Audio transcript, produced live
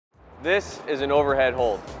This is an overhead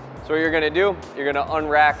hold. So what you're gonna do, you're gonna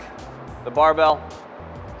unrack the barbell.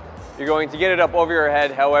 You're going to get it up over your head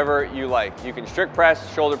however you like. You can strict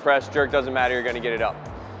press, shoulder press, jerk, doesn't matter, you're gonna get it up,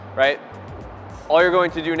 right? All you're going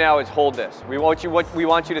to do now is hold this. What we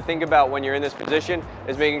want you to think about when you're in this position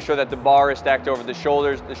is making sure that the bar is stacked over the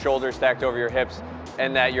shoulders stacked over your hips,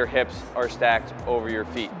 and that your hips are stacked over your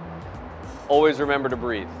feet. Always remember to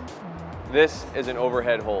breathe. This is an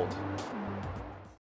overhead hold.